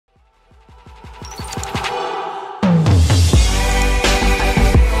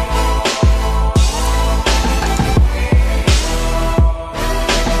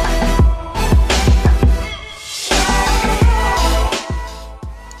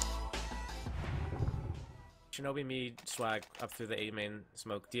Shinobi, me, Swag up through the A main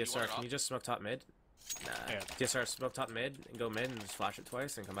smoke. DSR, can you just smoke top mid? Nah. Yeah. DSR, smoke top mid and go mid and just flash it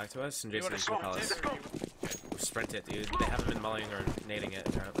twice and come back to us. And Jason can call us. Sprint it, dude. They haven't been mulling or nading it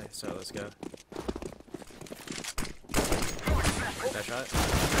apparently, so let's go. That shot.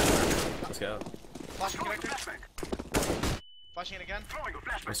 Let's go. Flashing connector. Flashing it again.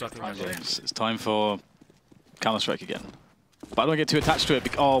 It's time for Counter-Strike again. But I don't get too attached to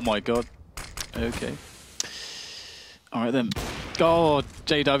it. Oh my god. Okay. Alright then. God,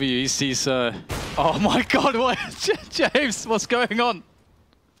 JW, he's oh my god, what? James, what's going on?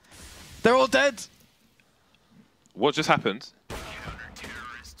 They're all dead. What just happened?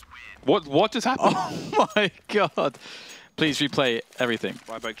 What just happened? Oh my god. Please replay everything.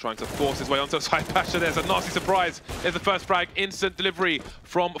 Ryberg trying to force his way onto a side patch. There's a nasty surprise. There's the first frag. Instant delivery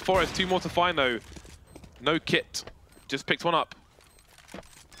from Forest. 2 more to find though. No kit. Just picked one up.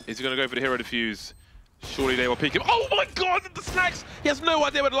 Is he going to go for the hero defuse? Surely they will peek him. Oh my god, the snacks! He has no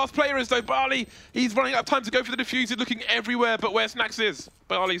idea where the last player is though. Barley, he's running out of time to go for the defuse. He's looking everywhere but where Snacks is.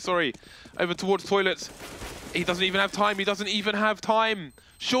 Barley, sorry. Over towards toilets. He doesn't even have time. He doesn't even have time.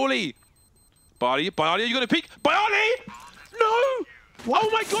 Surely. Barley, are you going to peek? Barley! No! What?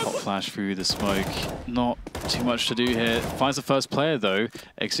 Oh my god! Flash through the smoke. Not too much to do here. Finds the first player though.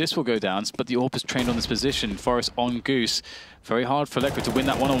 Exist will go down, but the AWP is trained on this position. Forest on Goose. Very hard for Lekro to win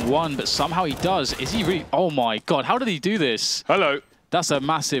that one-on-one, but somehow he does. Is he really? Oh my god, how did he do this? Hello. That's a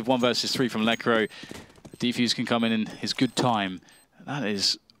massive 1 versus 3 from Lekro. Defuse can come in his good time. That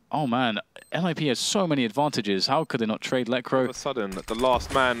is, oh man. NIP has so many advantages. How could they not trade Lekro? All of a sudden, the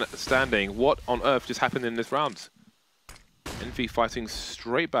last man standing. What on earth just happened in this round? Envy fighting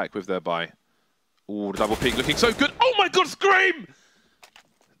straight back with their buy. Ooh, the double peek looking so good. Oh my god, Scream!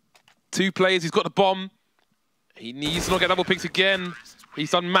 2 players, he's got the bomb. He needs to not get double peeks again.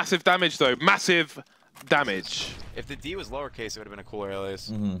 He's done massive damage though. Massive damage. If the D was lowercase, it would have been a cooler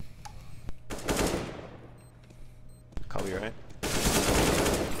alias. Copy, right?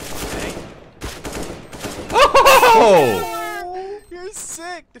 Oh! You're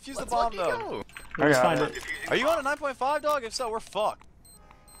sick! Defuse the bomb though. Are you on a 9.5, dog? If so, we're fucked.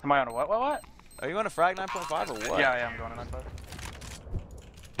 Am I on a what? Are you on a frag 9.5 or what? Yeah, I'm going on 9.5.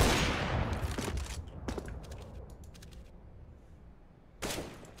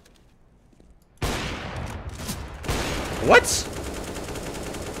 What?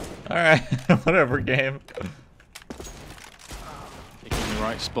 Alright, whatever game. Picking the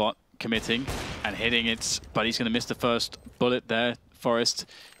right spot, committing and hitting it, but he's going to miss the first bullet there. Forest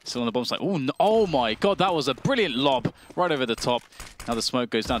still on the bomb side. Oh, no, oh my god, that was a brilliant lob right over the top. Now the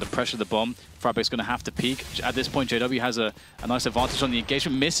smoke goes down to pressure the bomb. Frabek's going to have to peek. At this point, JW has a nice advantage on the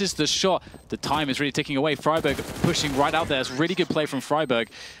engagement. Misses the shot. The time is really ticking away. Freiburg pushing right out there. It's really good play from Freiburg.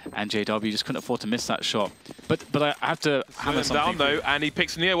 And JW just couldn't afford to miss that shot. But I have to hammer something down though, and he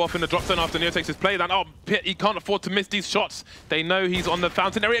picks Neo off in the drop zone after Neo takes his play down. Oh, he can't afford to miss these shots. They know he's on the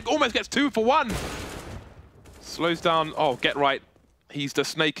fountain area. Almost gets 2 for 1. Slows down. Oh, get right. He's the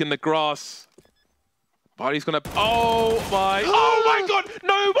snake in the grass. Barley's gonna. Oh my god!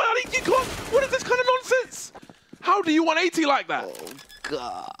 No, Barley, you can't. What is this kind of nonsense? How do you 180 like that? Oh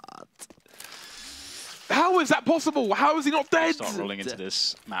god. How is that possible? How is he not dead? Start rolling into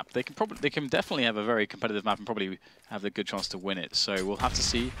this map. They can definitely have a very competitive map and probably have a good chance to win it. So we'll have to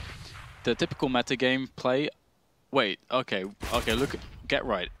see the typical meta game play. Wait, okay, look, Get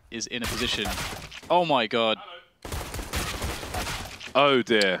Right is in a position. Oh my god. Oh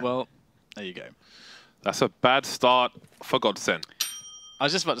dear. Well, there you go. That's a bad start for Godsend. I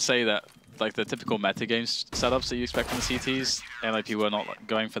was just about to say that, like the typical meta games setups that you expect from the CTs, NIP were not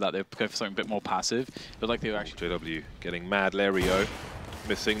going for that. They were going for something a bit more passive, but like they were actually. JW getting mad, Lario.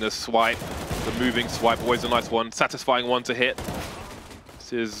 Missing the swipe. The moving swipe, always a nice one. Satisfying one to hit.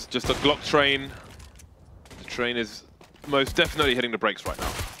 This is just a Glock train. The train is most definitely hitting the brakes right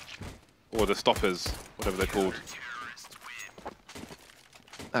now. Or the stoppers, whatever they're called.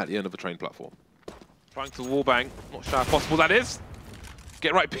 At the end of the train platform. Trying to wallbang. Not sure how possible that is.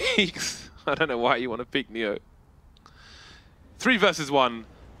 Get Right peeks. I don't know why you want to peek Neo. 3 versus 1.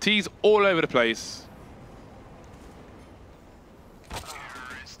 T's all over the place.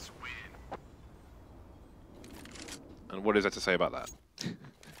 And what is there to say about that?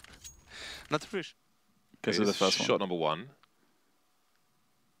 Not to push. Because of the first one. Shot number 1.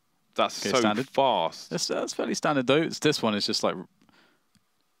 That's okay, so standard. fast. That's fairly standard though. This one is just like...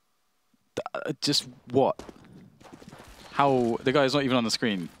 just what? How? The guy's not even on the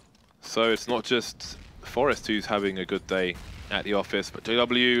screen. So it's not just Forest who's having a good day at the office, but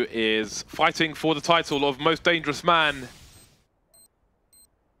JW is fighting for the title of Most Dangerous Man.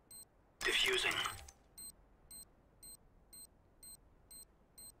 Diffusing.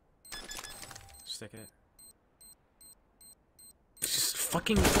 stick it. Just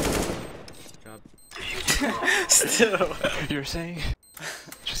fucking. Good job. Still. You're saying?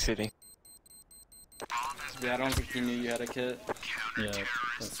 Just kidding. Yeah, I don't think he knew you had a kit. Yeah.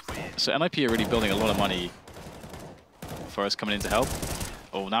 So NIP are really building a lot of money for us coming in to help.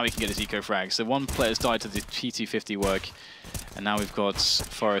 Oh, now we can get his eco frag. So one player's died to the P250 work, and now we've got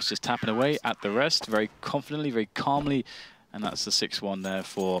Forest just tapping away at the rest, very confidently, very calmly, and that's the 6-1 there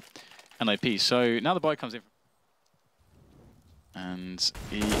for NIP. So now the buy comes in, and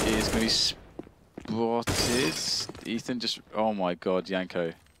he is going to be spotted. Ethan just, oh my god,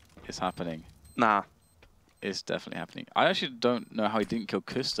 Yanko, it's happening. Nah. It's definitely happening. I actually don't know how he didn't kill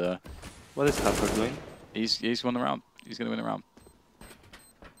Kuster. What is Huffer doing? He's won the round. He's going to win the round.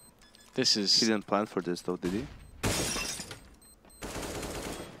 This is... He didn't plan for this though, did he?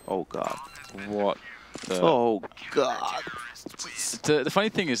 Oh god. What the... Oh god. The funny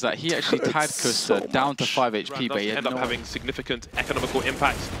thing is that he actually tagged Kuster down to 5 HP, but he end up having significant economical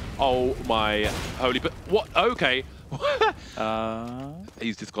impact. Oh my holy... But what? Okay.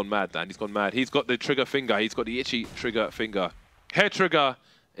 He's just gone mad, Dan. He's gone mad. He's got the trigger finger. He's got the itchy trigger finger. Hair trigger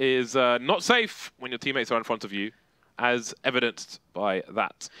is not safe when your teammates are in front of you, as evidenced by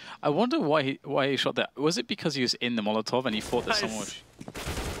that. I wonder why he shot that. Was it because he was in the Molotov and he thought that someone...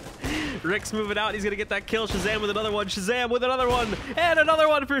 Rick's moving out. He's going to get that kill. Shazam with another one. Shazam with another one. And another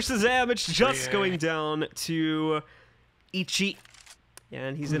one for Shazam. It's just going down to Ichi.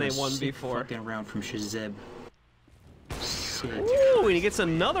 And he's in a 1v4. Fucking round from Shazam. Ooh, and he gets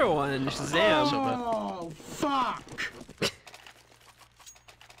another one. Shazam. Oh, fuck.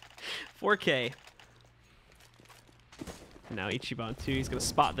 4K. Now Ichiban too. He's going to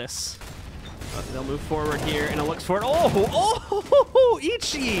spot this. They'll move forward here, and it looks forward. Oh,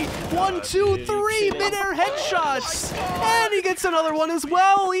 Ichi! 1, 2, 3 mid-air headshots! And he gets another one as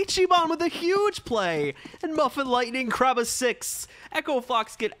well! Ichiban with a huge play! And Muffin Lightning grab a 6. Echo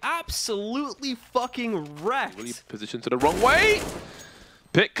Fox get absolutely fucking wrecked. Really positioned to the wrong way!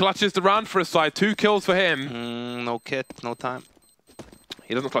 Pick clutches the round for his side. 2 kills for him. No kit, no time.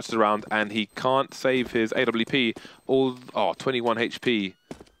 He doesn't clutch the round, and he can't save his AWP. 21 HP.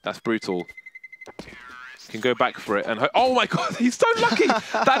 That's brutal. Can go back for it and oh my god, he's so lucky.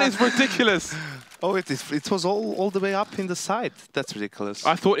 That is ridiculous. Oh, it was all the way up in the side. That's ridiculous.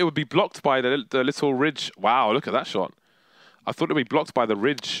 I thought it would be blocked by the little ridge. Wow, look at that shot. I thought it would be blocked by the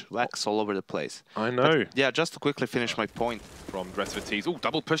ridge. Wax all over the place. I know. But, yeah, just to quickly finish my point. From DEFUSES. Oh,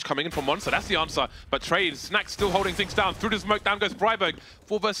 double push coming in from Monster. That's the answer. But Trade, Snack still holding things down. Through the smoke, down goes Freiburg.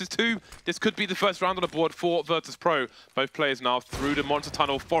 4 versus 2. This could be the first round on the board for Virtus.pro. Both players now through the Monster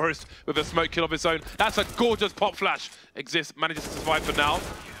tunnel. Forest with a smoke kill of his own. That's a gorgeous pop flash. Exists, manages to survive for now.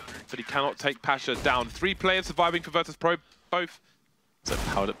 But he cannot take Pasha down. 3 players surviving for Virtus.pro. Both. So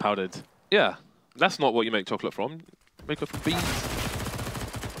powdered. Yeah. That's not what you make chocolate from. Make it from beans.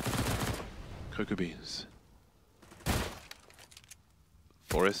 Cocoa beans.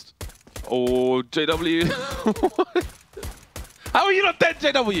 Forest. Oh, JW. How are you not dead,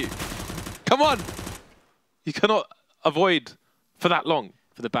 JW? Come on. You cannot avoid for that long.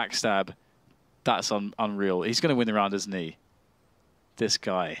 For the backstab. That's unreal. He's going to win the round, isn't he? This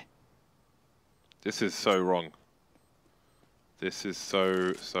guy. This is so wrong. This is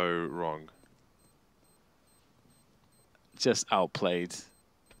so wrong. Just outplayed.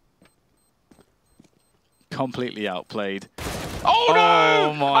 Completely outplayed. Oh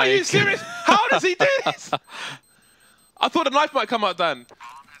no! Oh my! Are you serious? How does he do this? I thought a knife might come out, Dan.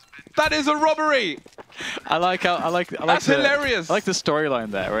 That is a robbery. That's hilarious. I like the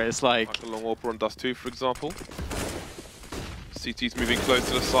storyline there, where it's like a long warper on Dust 2, for example. CT's moving close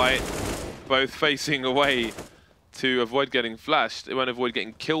to the site, both facing away to avoid getting flashed. They won't avoid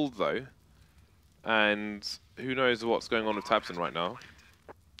getting killed though. And who knows what's going on with Tabson right now.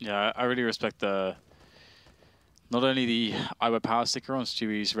 Yeah, I really respect not only the Iwa power sticker on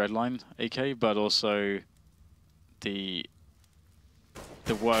Stewie's Redline AK, but also the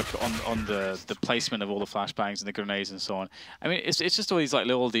work on the placement of all the flashbangs and the grenades and so on. I mean, it's just all these like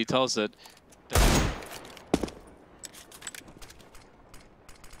little details that.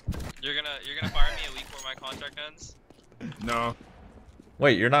 You're gonna fire me a week before my contract ends? No.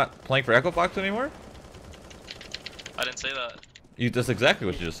 Wait, you're not playing for Echo Fox anymore? I didn't say that. That's exactly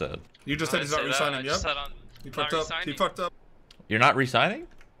what you just said. You just said he's not resigning, yeah? He fucked up. He fucked up. You're not resigning?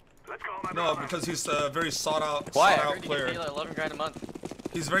 No, because he's a very sought out player. He like 11 grand a month.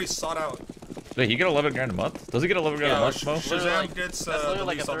 He's very sought out. Wait, he get 11 grand a month? Does he get 11 grand a month, Mo? Shazam gets the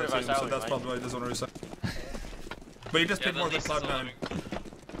least on the team, so that's probably why he doesn't want to resign. But he just paid more than Cloud9.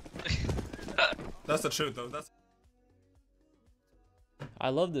 That's the truth, though. I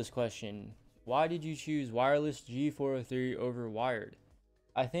love this question. Why did you choose wireless G403 over wired?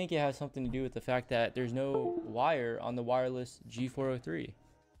 I think it has something to do with the fact that there's no wire on the wireless G403.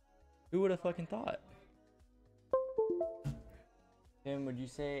 Who would have fucking thought? Tim, would you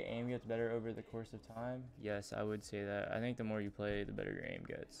say aim gets better over the course of time? Yes, I would say that. I think the more you play, the better your aim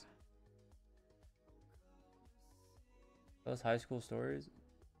gets. Those high school stories?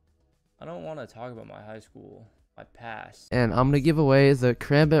 I don't want to talk about my high school, my past. And I'm going to give away the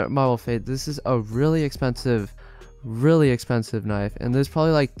Karambit Marble Fade. This is a really expensive knife, and this is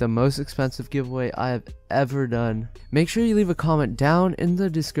probably like the most expensive giveaway I have ever done. Make sure you leave a comment down in the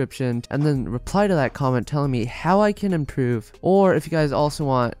description and then reply to that comment telling me how I can improve, or if you guys also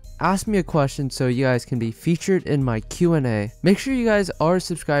want, ask me a question so you guys can be featured in my Q&A. Make sure you guys are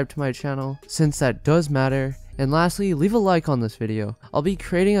subscribed to my channel since that does matter. And lastly, leave a like on this video. I'll be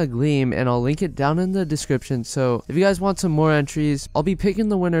creating a Gleam and I'll link it down in the description, so if you guys want some more entries, I'll be picking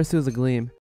the winner through the Gleam.